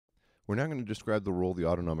We're now going to describe the role the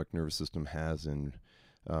autonomic nervous system has in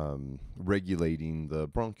regulating the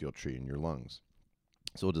bronchial tree in your lungs.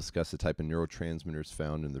 So we'll discuss the type of neurotransmitters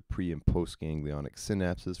found in the pre- and post-ganglionic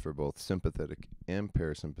synapses for both sympathetic and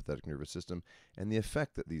parasympathetic nervous system, and the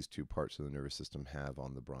effect that these two parts of the nervous system have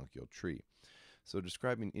on the bronchial tree. So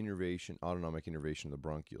describing innervation, autonomic innervation of the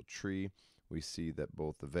bronchial tree, we see that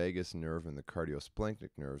both the vagus nerve and the cardiosplenic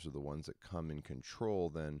nerves are the ones that come and control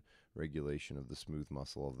then regulation of the smooth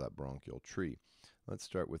muscle of that bronchial tree. Let's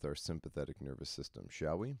start with our sympathetic nervous system,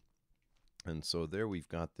 shall we? And so there we've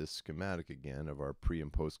got this schematic again of our pre-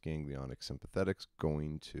 and post-ganglionic sympathetics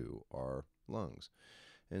going to our lungs.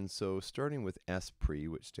 And so starting with S-pre,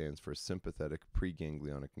 which stands for sympathetic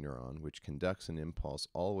preganglionic neuron, which conducts an impulse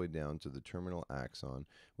all the way down to the terminal axon,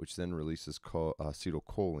 which then releases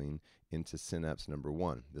acetylcholine into synapse number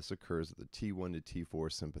 1. This occurs at the T1 to T4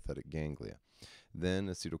 sympathetic ganglia. Then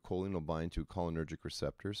acetylcholine will bind to a cholinergic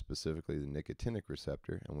receptor, specifically the nicotinic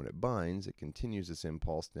receptor, and when it binds, it continues this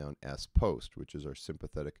impulse down S-post, which is our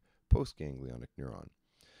sympathetic postganglionic neuron.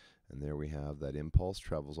 And there we have that impulse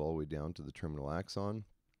travels all the way down to the terminal axon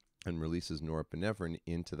and releases norepinephrine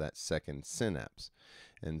into that second synapse.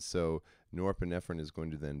 And so norepinephrine is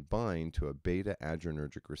going to then bind to a beta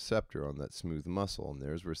adrenergic receptor on that smooth muscle, and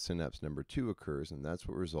there's where synapse number 2 occurs, and that's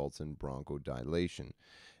what results in bronchodilation.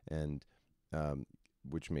 And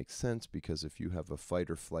which makes sense because if you have a fight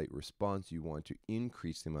or flight response, you want to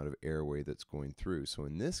increase the amount of airway that's going through. So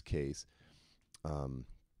in this case,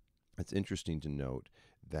 it's interesting to note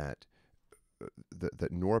that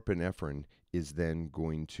that norepinephrine is then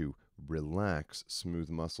going to relax smooth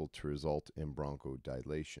muscle to result in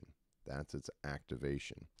bronchodilation. That's its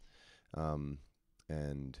activation.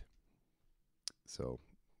 And so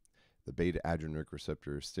the beta adrenergic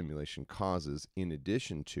receptor stimulation causes, in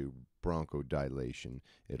addition to bronchodilation,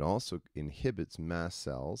 it also inhibits mast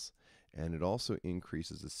cells, and it also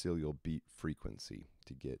increases the ciliary beat frequency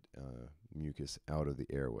to get mucus out of the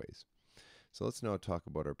airways. So let's now talk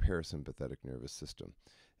about our parasympathetic nervous system.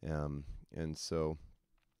 And so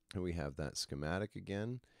we have that schematic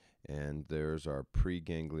again, and there's our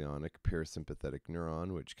preganglionic parasympathetic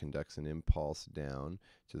neuron, which conducts an impulse down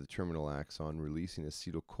to the terminal axon, releasing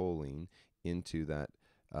acetylcholine into that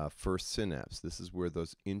first synapse. This is where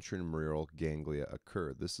those intramural ganglia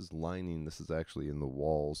occur. This is actually in the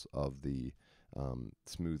walls of the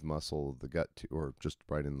smooth muscle of the gut, or just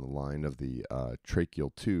right in the line of the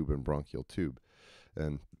tracheal tube and bronchial tube.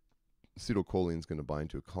 And acetylcholine is going to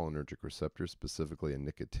bind to a cholinergic receptor, specifically a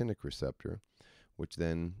nicotinic receptor, which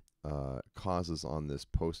then causes on this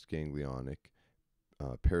postganglionic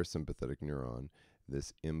parasympathetic neuron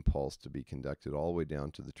this impulse to be conducted all the way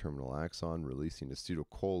down to the terminal axon, releasing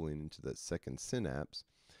acetylcholine into that second synapse.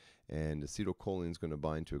 And acetylcholine is going to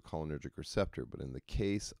bind to a cholinergic receptor, but in the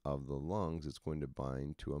case of the lungs, it's going to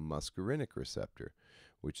bind to a muscarinic receptor,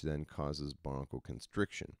 which then causes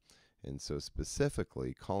bronchoconstriction. And so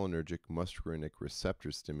specifically, cholinergic muscarinic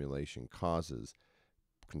receptor stimulation causes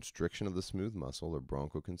constriction of the smooth muscle, or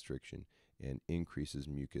bronchoconstriction, and increases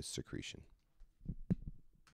mucus secretion.